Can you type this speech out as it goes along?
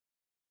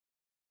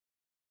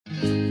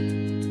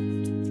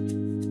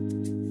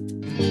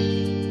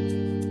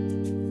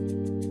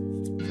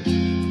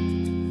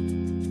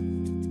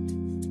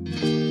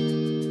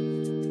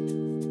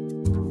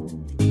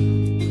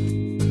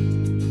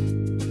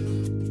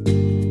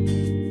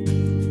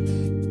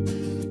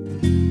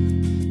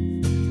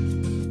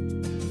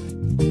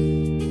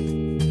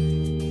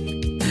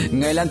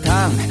ngày lang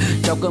thang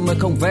trong cơn mưa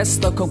không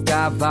veston không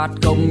cà vạt,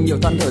 không nhiều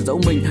than thở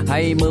dẫu mình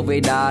hay mơ về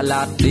Đà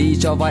Lạt đi,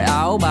 cho vai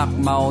áo bạc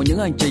màu những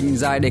hành trình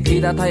dài để khi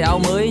ta thay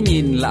áo mới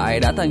nhìn lại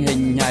đã thành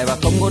hình hài. Và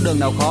không có đường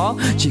nào khó,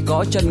 chỉ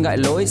có chân ngại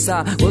lối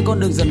xa, cuối con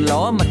đường dần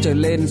ló, mặt trời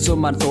lên xua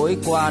màn tối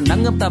qua,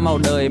 nắng ngấp ta màu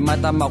đời mai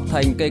ta mọc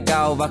thành cây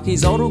cao. Và khi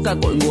gió ru ca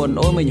cội nguồn,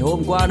 ôi mình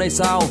hôm qua đây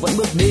sao vẫn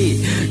bước đi,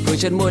 cười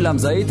trên môi làm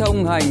giấy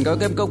thông hành, gói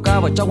kem câu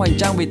cao vào trong hành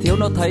trang vì thiếu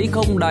nó thấy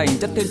không đành,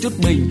 chất thêm chút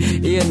bình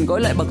yên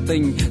gói lại bậc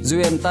tình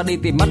duyên. Ta đi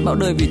tìm mắt bão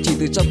đời vì chỉ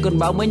từ trong cơn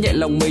bão mới nhẹ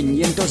lòng mình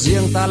yên cho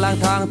riêng ta lang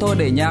thang thôi,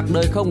 để nhạc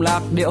đời không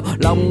lạc điệu,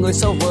 lòng người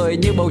sâu vời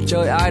như bầu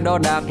trời ai đo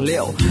đạc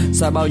liệu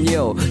xa bao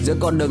nhiêu giữa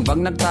con đường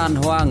vắng nát tan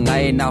hoang.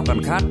 Ngày nào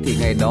còn khát thì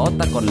ngày đó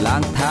ta còn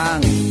lang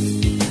thang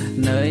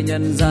nơi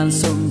nhân gian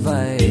sum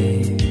vầy,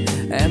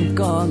 em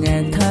có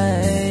nghe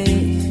thấy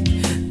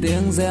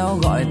tiếng reo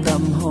gọi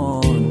tâm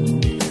hồn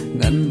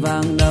ngân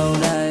vang đâu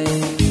đây.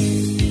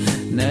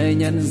 Nơi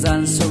nhân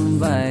gian sum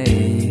vầy,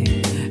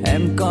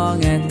 em có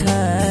nghe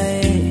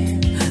thấy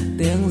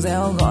tiếng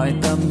reo gọi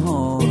tâm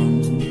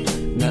hồn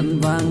ngân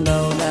vang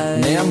đâu đây.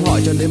 Nếu em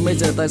hỏi cho đến bây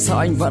giờ tại sao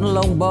anh vẫn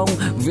lông bông,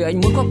 vì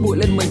anh muốn khoác bụi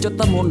lên mình cho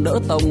tâm hồn đỡ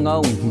tông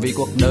ngông. Vì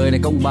cuộc đời này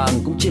công bằng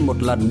cũng chỉ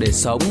một lần để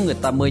sống, người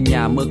ta mơ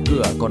nhà mơ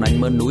cửa còn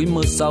anh mơ núi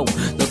mơ sông.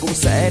 Rồi cũng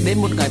sẽ đến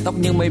một ngày tóc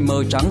như mây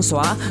mờ trắng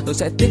xóa, tôi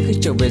sẽ tiếc khi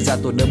trở về già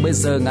tuổi đời bây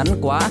giờ ngắn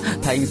quá.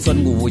 Thanh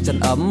xuân ngủ vùi chân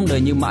ấm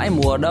đời như mãi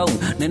mùa đông,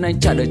 nên anh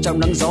trải đời trong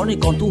nắng gió nên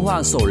còn thu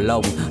hoang sổ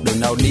lồng. Đường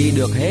nào đi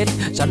được hết,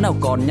 chắn nào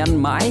còn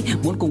nhăn mãi,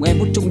 muốn cùng em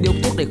hút chung điếu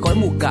thuốc để khói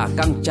mù cả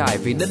căng trải.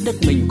 Vì đất nước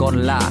mình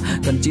còn lạ,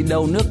 cần chi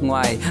đâu nước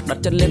ngoài, đặt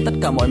chân lên tất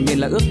cả mọi miền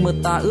là ước mơ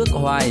ta ước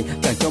hoài.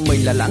 Chẳng cho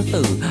mình là lãng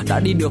tử đã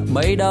đi được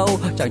mấy đâu,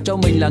 chẳng cho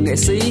mình là nghệ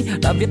sĩ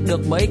đã viết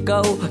được mấy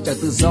câu, chẳng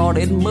tự do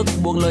đến mức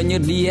buông lời như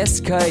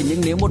DsK.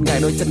 Nhưng nếu một ngày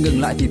đôi chân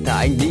ngừng lại thì thả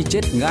anh đi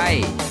chết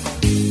ngay.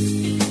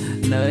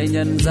 Nơi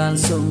nhân gian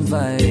sum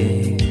vầy,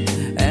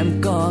 em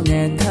có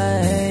nghe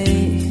thấy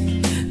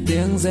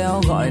tiếng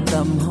reo gọi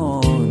tâm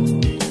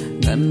hồn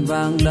ngân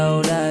vang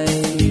đâu đây.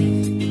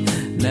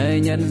 Nơi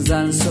nhân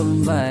gian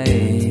sum vầy,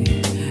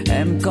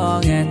 em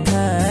có nghe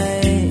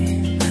thấy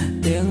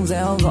tiếng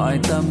réo gọi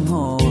tâm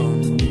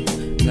hồn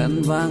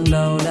ngân vang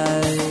đâu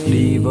đây.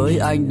 Đi với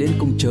anh đến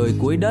cùng trời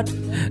cuối đất,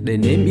 để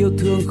nếm yêu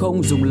thương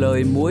không dùng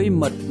lời muối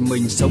mật.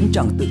 Mình sống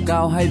chẳng tự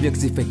cao hay việc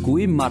gì phải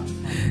cúi mặt.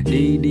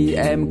 Đi đi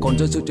em còn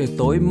cho sự trời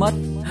tối mất,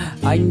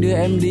 anh đưa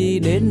em đi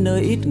đến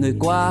nơi ít người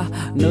qua,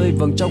 nơi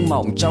vầng trăng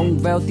mỏng trong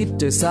veo tít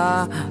trời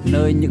xa,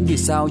 nơi những vì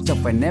sao chẳng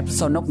phải nép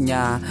sau nóc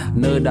nhà,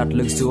 nơi đặt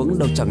lưng xuống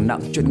đầu chẳng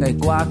nặng chuyện ngày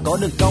qua. Có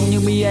đường cong như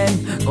mi em,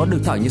 có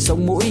đường thẳng như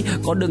sống mũi,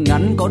 có đường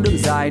ngắn có đường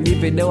dài, đi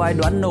về đâu ai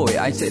đoán nổi.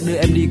 Anh sẽ đưa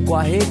em đi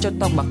qua hết cho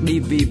tóc bạc đi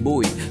vì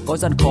bụi, có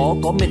gian khó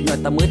có mệt mỏi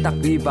ta mới tạc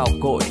ghi vào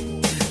cội.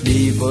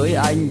 Đi với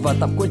anh và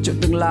tập quên chuyện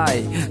tương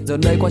lai, giờ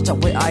đây quan trọng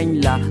với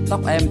anh là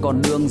tóc em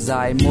còn đường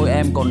dài, môi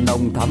em còn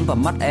nồng thắm và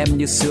mắt em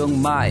như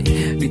sương mai.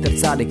 Đi thật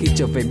xa để khi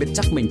trở về biết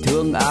chắc mình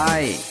thương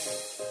ai.